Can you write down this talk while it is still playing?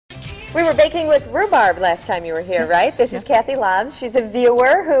We were baking with rhubarb last time you were here, right? This is Cathy Laabs. She's a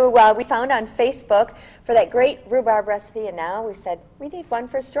viewer who we found on Facebook for that great rhubarb recipe, and now we said we need one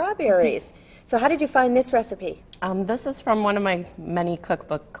for strawberries. So how did you find this recipe? This is from one of my many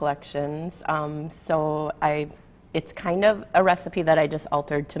cookbook collections. It's kind of a recipe that I just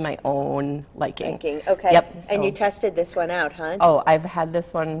altered to my own liking. Okay. Yep. And you tested this one out, huh? Oh, I've had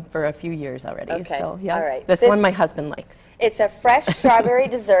this one for a few years already. Okay. So, yeah. All right. This one my husband likes. It's a fresh strawberry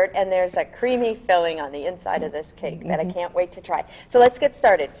dessert, and there's a creamy filling on the inside of this cake that I can't wait to try. So let's get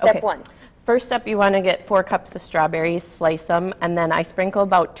started. Step one. First up, you want to get 4 cups of strawberries, slice them, and then I sprinkle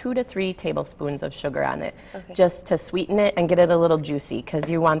about 2 to 3 tablespoons of sugar on it, just to sweeten it and get it a little juicy, because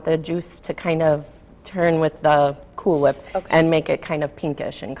you want the juice to kind of turn with the Cool Whip and make it kind of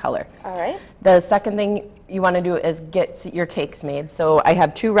pinkish in color. All right. The second thing you want to do is get your cakes made. So I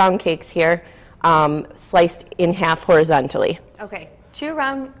have 2 round cakes here, sliced in half horizontally. Okay. 2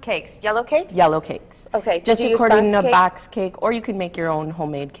 round cakes. Yellow cake? Yellow cakes. Okay. Just according to box cake, or you can make your own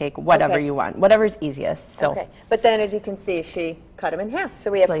homemade cake, whatever you want, whatever's easiest. So. Okay. But then, as you can see, she cut them in half.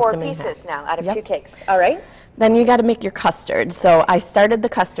 So we have 4 pieces now out of 2 cakes. All right. Then you got to make your custard. So I started the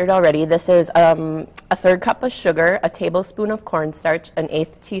custard already. This is a 1/3 cup of sugar, a tablespoon of cornstarch, an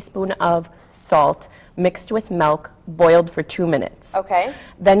 1/8 teaspoon of salt, mixed with milk, boiled for 2 minutes. Okay.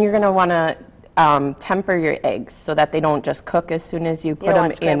 Then you're going to want to temper your eggs so that they don't just cook as soon as you put them in. You don't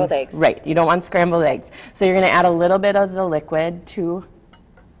want scrambled eggs. Right. You don't want scrambled eggs. So you're going to add a little bit of the liquid to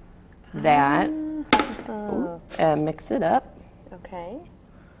that. And mix it up. Okay.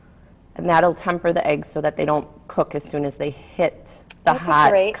 And that'll temper the eggs so that they don't cook as soon as they hit the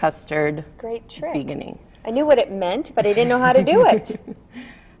hot custard beginning. I knew what it meant, but I didn't know how to do it.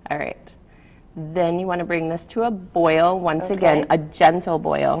 All right. Then you want to bring this to a boil, once again, a gentle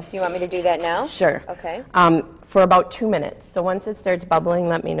boil. You want me to do that now? Sure. Okay. For about 2 minutes. So once it starts bubbling,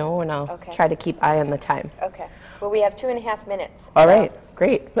 let me know, and I'll try to keep eye on the time. Okay. Well, we have 2.5 minutes. All right.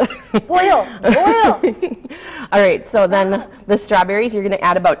 Great. Boil! Boil! All right, so then the strawberries, you're going to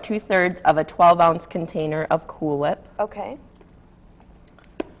add about 2/3 of a 12-ounce container of Cool Whip. Okay.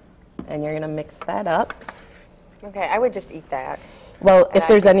 And you're going to mix that up. Okay, I would just eat that. Well, if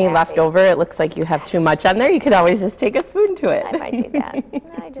there's any left over, it looks like you have too much on there, you could always just take a spoon to it. I might do that.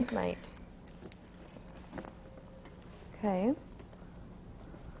 I just might. Okay.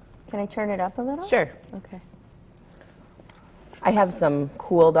 Can I turn it up a little? Sure. Okay. I have some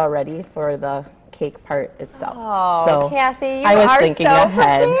cooled already for the cake part itself. Oh, so Cathy, you are thinking so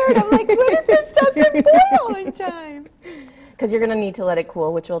ahead. Prepared. I'm like, what if this doesn't boil in time? Because you're going to need to let it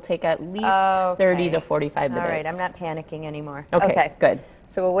cool, which will take at least 30 to 45 minutes. All right, I'm not panicking anymore. Okay, good.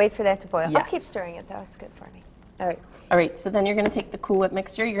 So we'll wait for that to boil. Yes. I'll keep stirring it, though. It's good for me. All right. All right, so then you're going to take the Cool Whip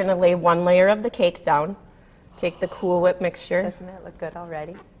mixture. You're going to lay 1 layer of the cake down. Take the Cool Whip mixture. Doesn't that look good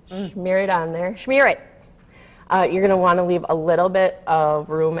already? Smear it on there. Smear it. You're going to want to leave a little bit of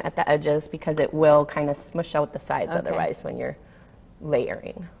room at the edges because it will kind of smush out the sides otherwise when you're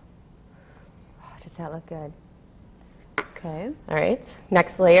layering. Oh, does that look good? Okay. All right.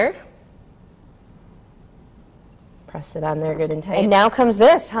 Next layer. Press it on there good and tight. And now comes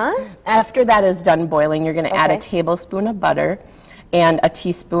this, huh? After that is done boiling, you're going to add a tablespoon of butter and a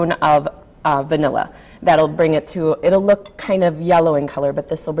teaspoon of vanilla. That'll bring it to, it'll look kind of yellow in color, but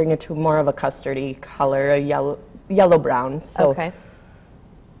this will bring it to more of a custardy color, a yellow brown. So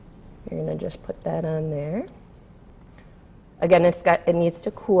you're going to just put that on there. Again, it needs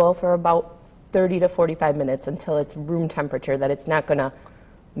to cool for about 30 to 45 minutes until it's room temperature, that it's not going to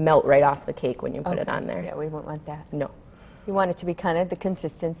melt right off the cake when you put it on there. Yeah, we won't want that. No. You want it to be kind of the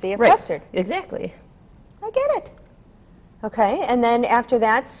consistency of custard. Exactly. I get it. Okay, and then after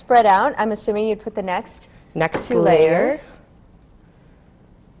that, spread out. I'm assuming you'd put the next 2 layers.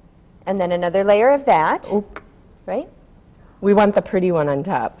 And then another layer of that. Oop. Right? We want the pretty one on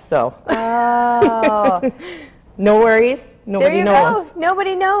top, so. Oh. No worries. Nobody knows. Go.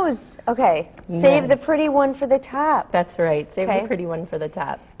 Nobody knows. Okay. Save the pretty one for the top. That's right. Save the pretty one for the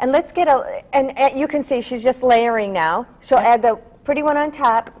top. And let's get and you can see she's just layering now. She'll add the pretty one on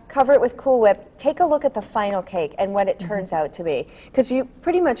top, cover it with Cool Whip. Take a look at the final cake and what it turns out to be. Because you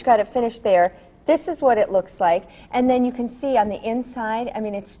pretty much got it finished there. This is what it looks like. And then you can see on the inside, I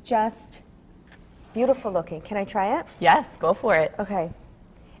mean, it's just beautiful looking. Can I try it? Yes, go for it. Okay.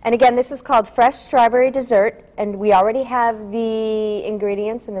 And again, this is called Fresh Strawberry Dessert, and we already have the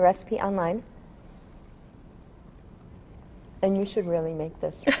ingredients and the recipe online. And you should really make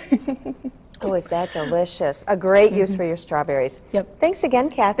this. Oh, is that delicious. A great use for your strawberries. Yep. Thanks again,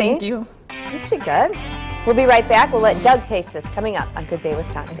 Cathy. Thank you. Isn't she good? We'll be right back. We'll let Doug taste this coming up on Good Day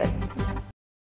Wisconsin.